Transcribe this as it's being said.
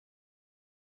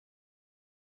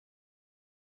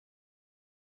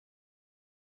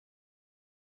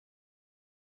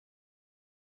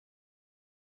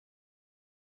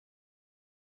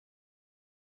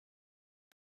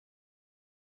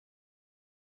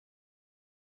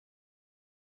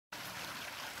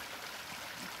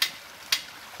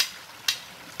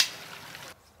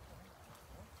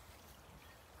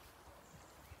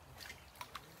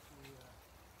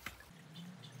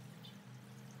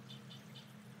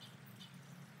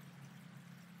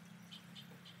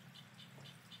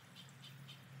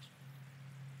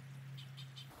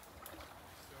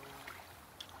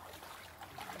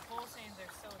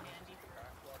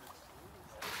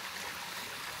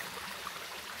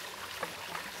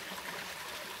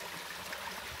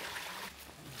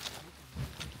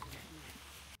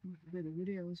did a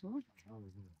video as well. Oh,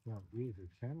 yeah, these are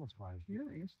channels wise. Yeah,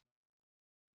 yes.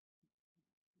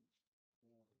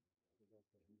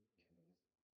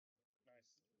 Nice.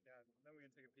 Yeah, then we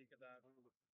can take a peek at that.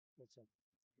 What's up?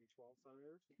 12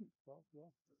 centimeters? 12,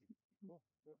 yeah. Cool.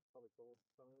 Yeah, probably 12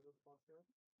 centimeters plus here.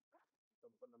 So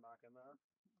I'm putting them back in there.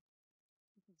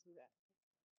 You can see that.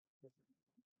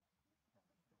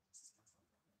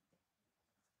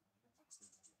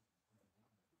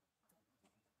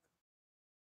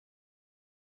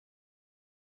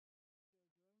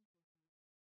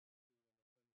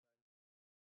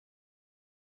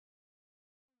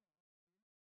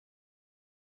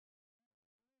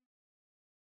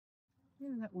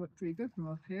 Yeah, that worked pretty good from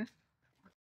up here.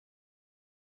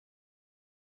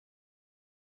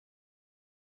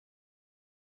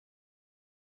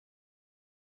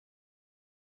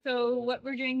 So what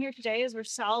we're doing here today is we're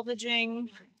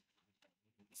salvaging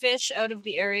fish out of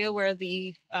the area where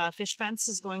the fish fence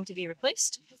is going to be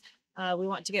replaced. We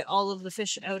want to get all of the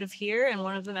fish out of here, and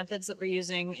one of the methods that we're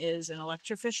using is an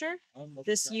electrofisher.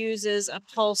 This uses a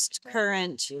pulsed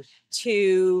current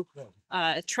to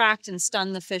attract and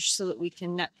stun the fish so that we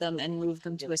can net them and move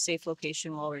them to a safe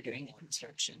location while we're doing the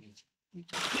construction.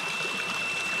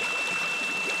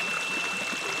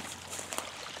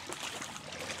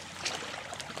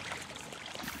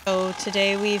 So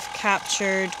today we've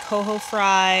captured coho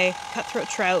fry, cutthroat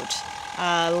trout,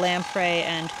 lamprey,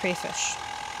 and crayfish.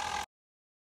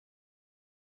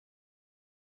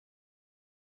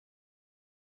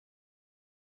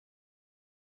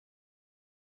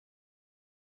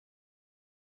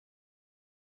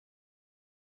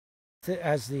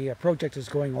 As the project is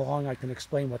going along, I can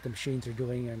explain what the machines are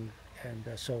doing and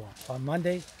so on. On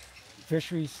Monday,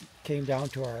 Fisheries came down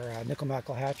to our nickel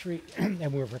mackerel hatchery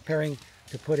and we were preparing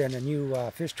to put in a new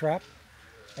fish trap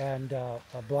and a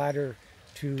bladder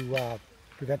to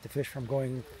prevent the fish from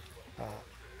going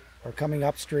or coming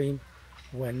upstream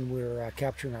when we're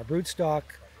capturing our brood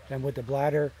stock. And with the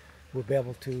bladder, we'll be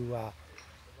able to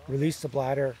release the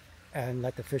bladder and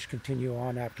let the fish continue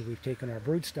on after we've taken our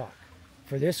brood stock.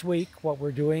 For this week, what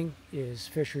we're doing is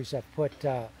Fisheries have put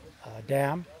a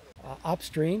dam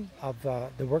upstream of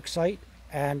the work site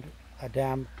and a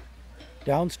dam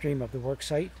downstream of the work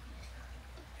site.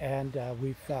 And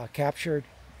we've captured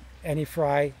any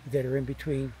fry that are in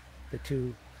between the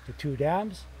two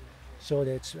dams, so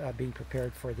that it's being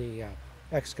prepared for the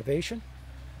excavation.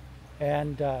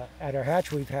 And at our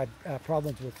hatch, we've had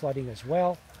problems with flooding as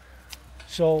well.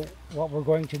 So what we're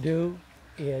going to do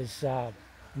is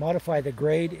modify the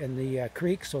grade in the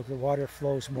creek so the water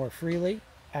flows more freely,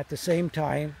 at the same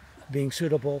time being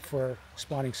suitable for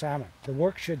spawning salmon. The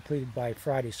work should be completed by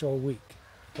Friday, so a week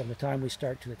from the time we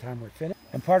start to the time we're finished.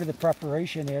 And part of the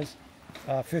preparation is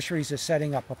Fisheries is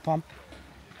setting up a pump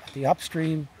at the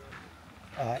upstream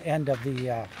end of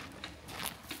the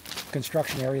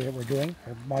construction area that we're doing,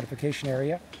 or modification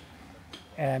area,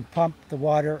 and pump the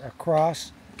water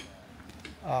across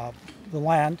the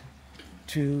land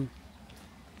to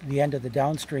the end of the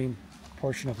downstream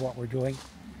portion of what we're doing,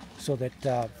 so that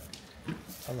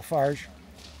Lafarge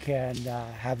can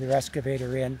have their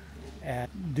excavator in and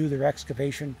do their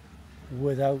excavation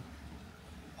without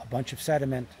a bunch of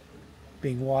sediment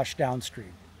being washed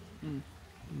downstream,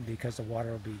 because the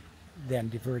water will be then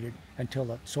diverted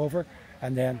until it's over,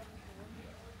 and then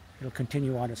it'll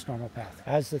continue on its normal path.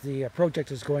 As the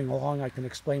project is going along, I can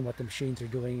explain what the machines are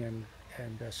doing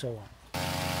and so on.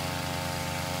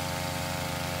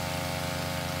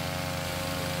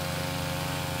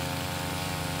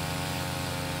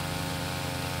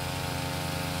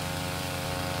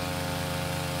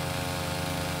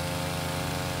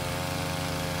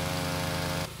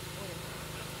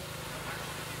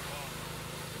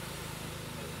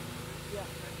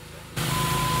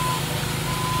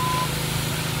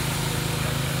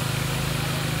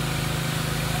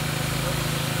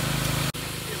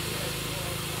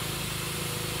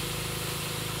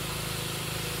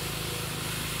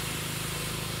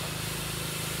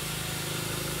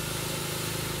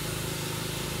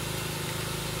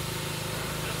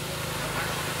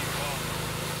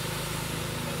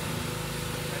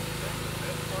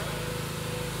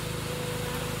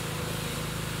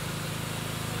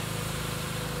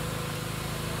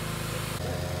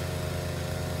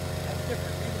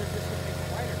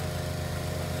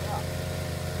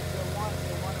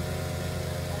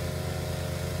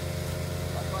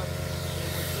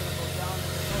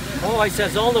 Oh, he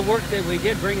says all the work that we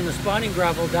did bringing the spawning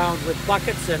gravel down with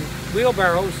buckets and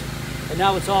wheelbarrows, and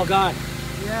now it's all gone.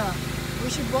 Yeah, we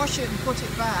should wash it and put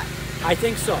it back. I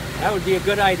think so. That would be a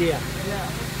good idea. Yeah.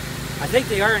 I think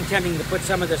they are intending to put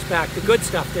some of this back. The good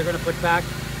stuff they're going to put back.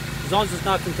 as long as it's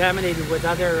not contaminated with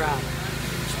other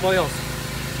spoils.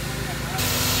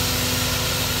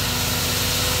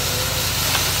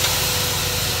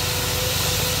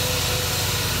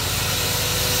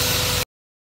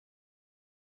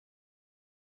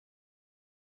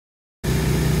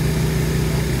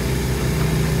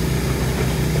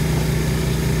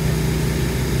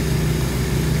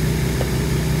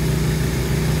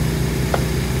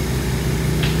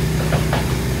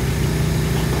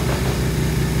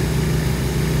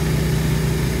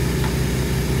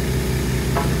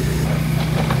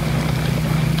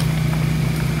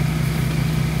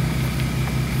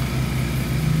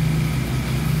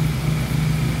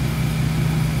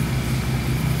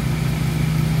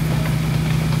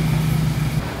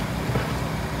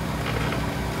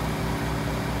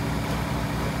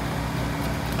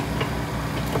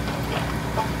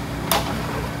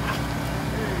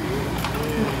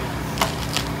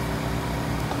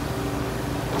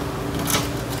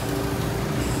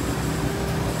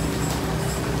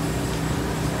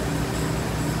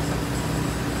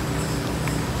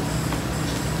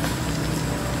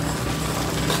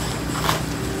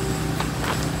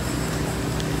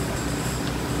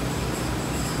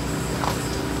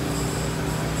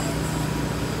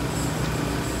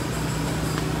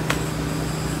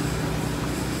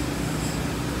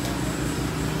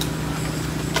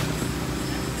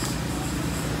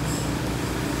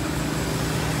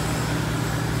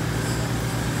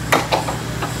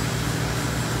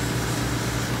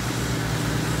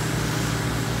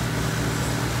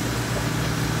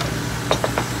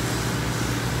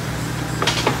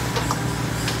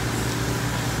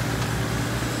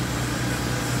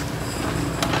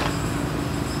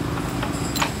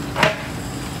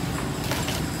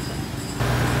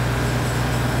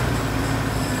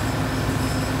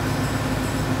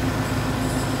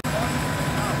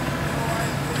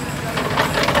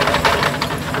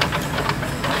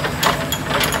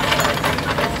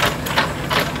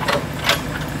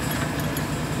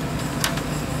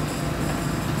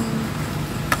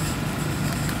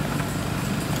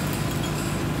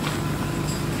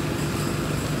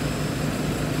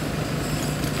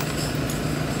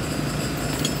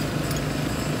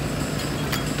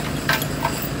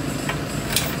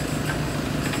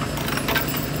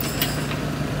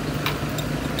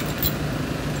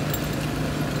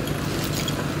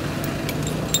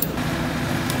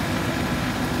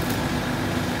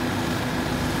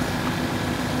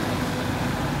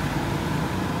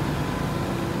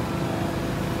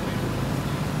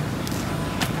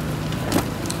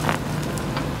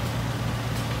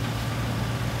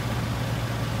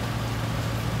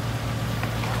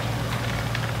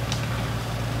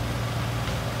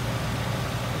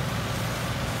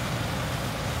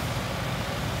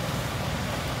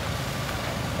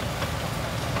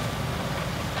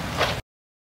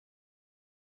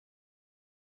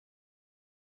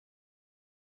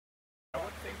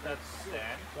 That's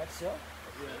sand. That's silt?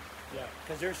 Yeah.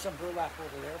 Because there's some burlap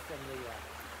over there from the...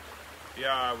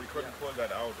 Yeah, we couldn't pull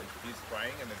that out. He's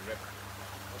trying and it ripped.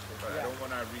 But I don't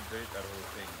want to redirect that whole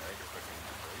thing, right? If I can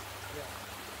redirect. Yeah.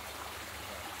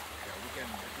 Yeah, we can,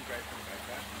 if you guys can like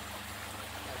that.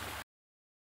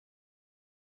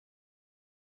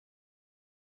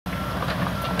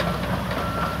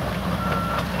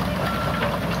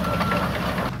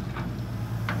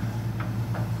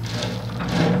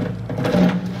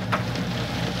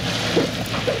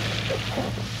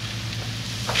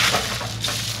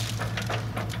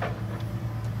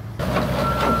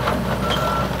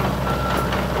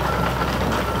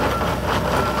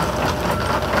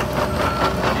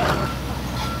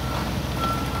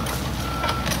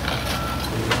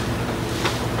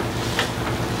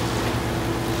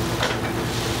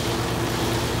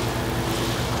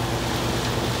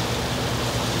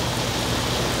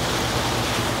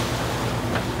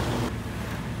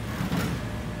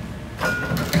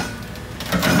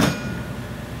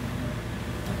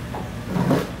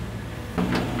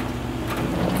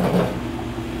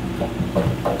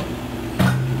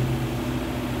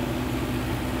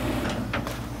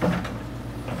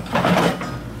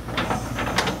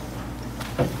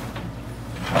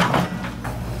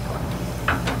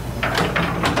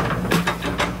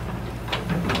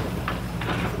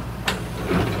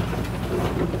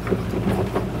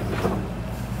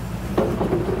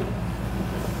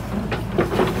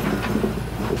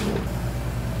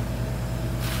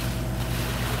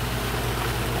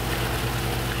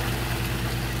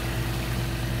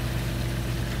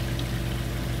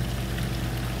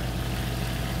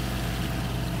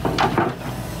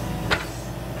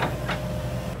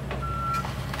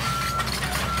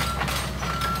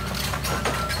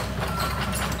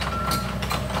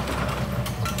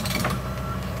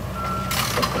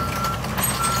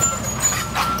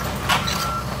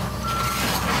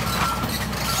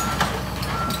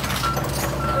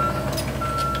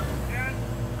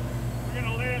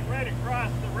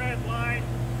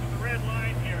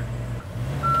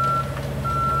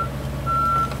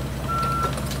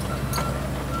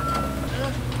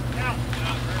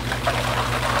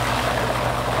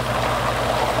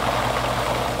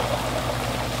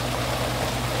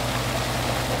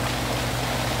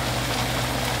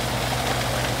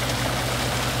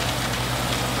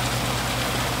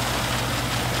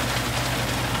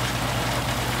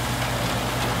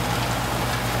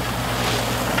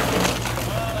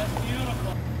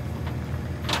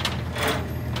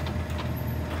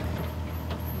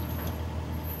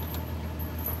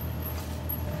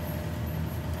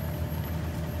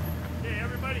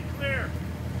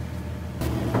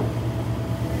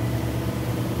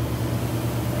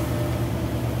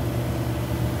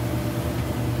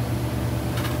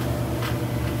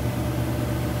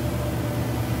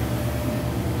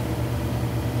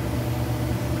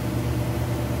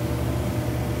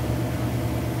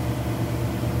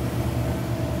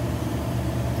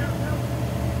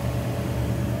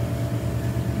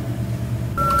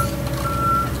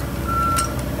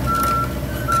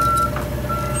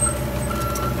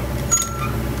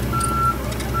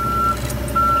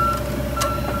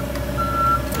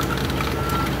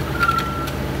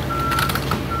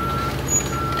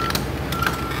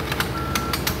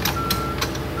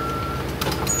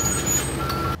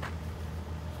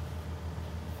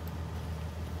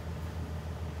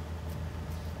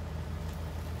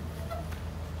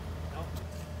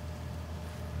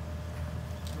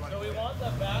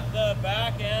 the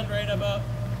back end,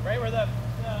 right where the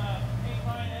paint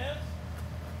line is.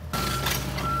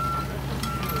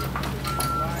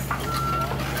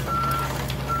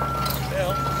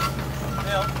 Bill.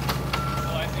 Well,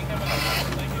 I think I'm gonna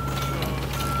like it.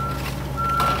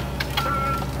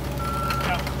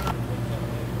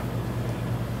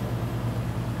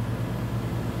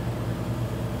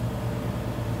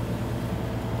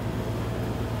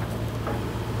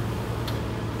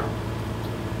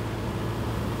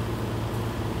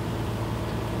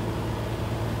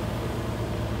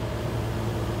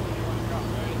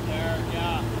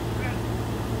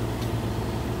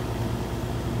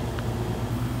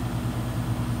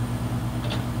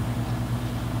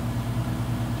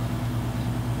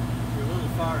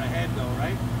 Far ahead though,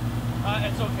 right?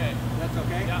 It's okay. That's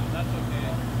okay? Yeah, that's okay.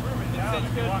 It's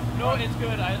good. No, it's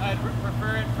good. I'd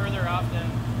prefer it further off than.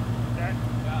 Okay.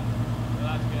 Yeah, so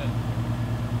that's good.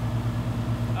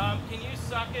 Can you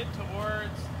suck it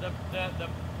towards the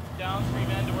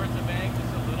downstream end towards the bank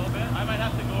just a little bit? I might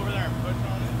have to go over there and push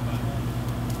on it, but.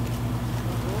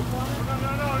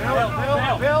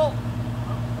 No. Bill!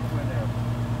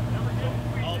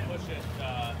 I'll push it.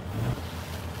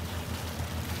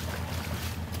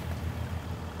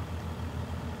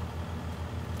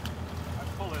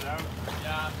 Pull it out.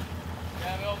 Yeah,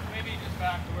 well, maybe just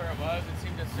back to where it was. It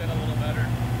seemed to sit a little better.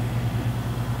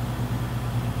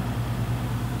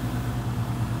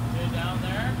 Okay, down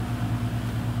there.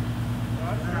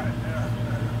 That's good. Yeah.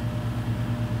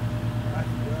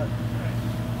 That's good.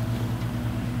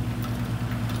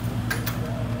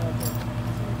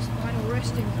 So it's final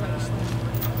resting place then.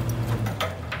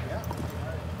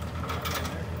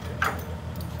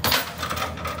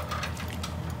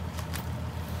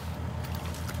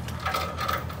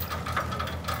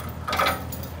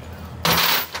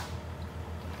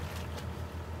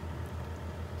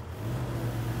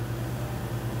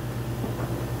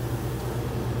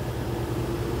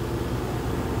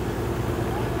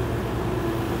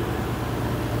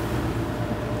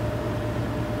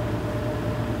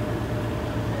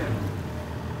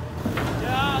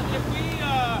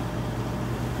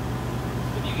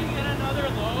 If you can get another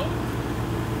load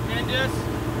and just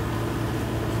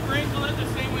sprinkle it the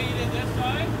same way you did this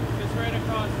side, just right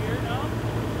across here now.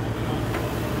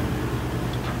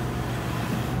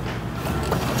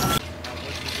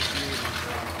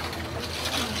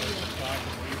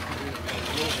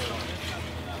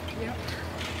 Yep.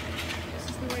 This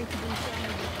is the way to do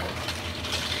salmon.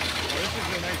 This is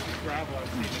the nicest gravel I've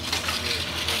seen in 6 years.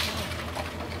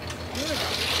 Good.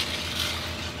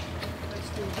 Let's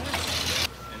do this.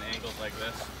 And angles like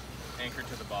this, anchored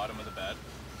to the bottom of the bed,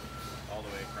 all the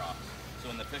way across. So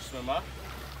when the fish swim up,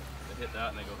 they hit that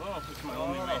and they go, oh, this is my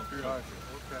only way through. Gotcha.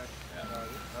 Okay. Yeah. Got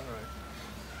it. All right.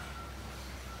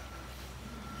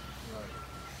 Right.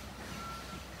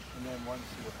 And then once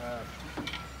you have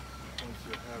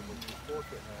what you're supposed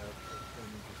to have, then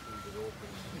you just leave it open.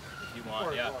 If you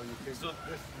want, yeah. Well, you can, So-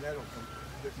 this net will come,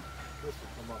 this will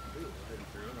come up too,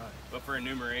 right? Right. But for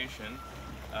enumeration,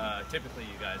 typically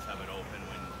you guys have it open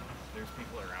when there's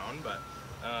people around, but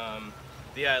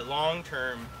the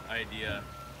long-term idea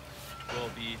will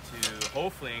be to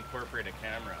hopefully incorporate a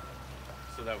camera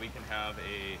so that we can have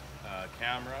a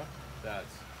camera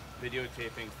that's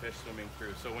videotaping fish swimming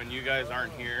through. So when you guys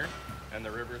aren't here and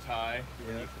the river's high,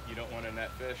 when you don't want to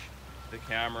net fish, the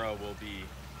camera will be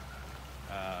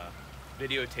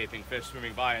videotaping fish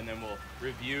swimming by, and then we'll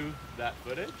review that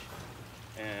footage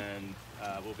and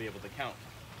we'll be able to count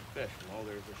fish. Well,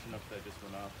 there's a chinook that just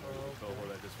went up, there's a cohort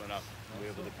that just went up, we'll be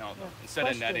able to count them instead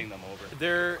of netting them over.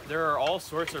 There are all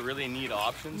sorts of really neat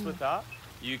options with that.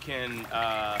 You can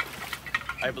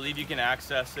I believe you can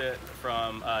access it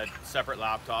from a separate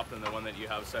laptop than the one that you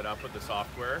have set up with the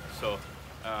software. So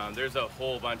there's a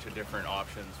whole bunch of different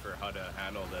options for how to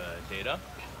handle the data.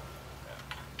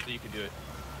 Yeah. So you could do it.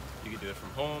 You could do it from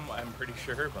home, I'm pretty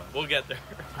sure, but we'll get there.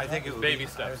 I think it would baby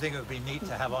be, steps. I think it would be neat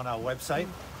to have on our website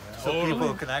so Totally.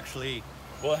 people can actually.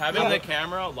 Well, having the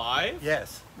camera live,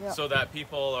 Yes. Yeah. so that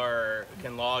people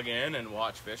can log in and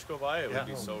watch fish go by, it would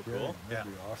be so cool. Yeah.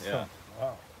 That'd be awesome. Yeah.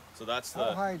 Wow. So that's How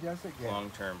the high does it get?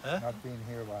 long term. Huh? Not being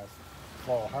here last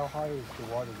fall. How high is the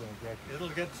water going to get? It'll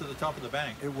get to the top of the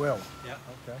bank. It will. Yeah.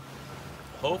 Okay.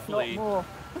 Hopefully Not more.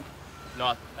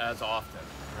 not as often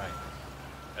Right.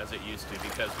 as it used to,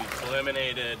 because we've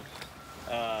eliminated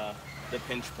the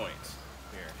pinch points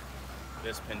here.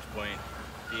 This pinch point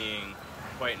being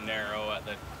quite narrow at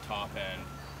the top end,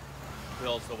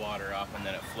 fills the water up, and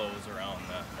then it flows around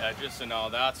the edges. So now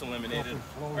that's eliminated.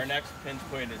 Our next pinch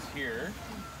point is here.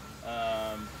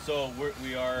 So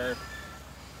we are,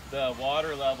 the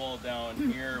water level down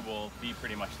here will be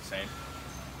pretty much the same.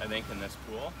 I think, in this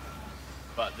pool.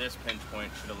 But this pinch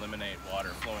point should eliminate water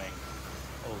flowing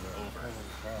over.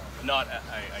 Not,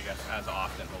 I guess, as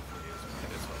often, hopefully, as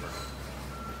it is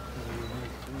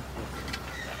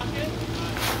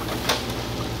over.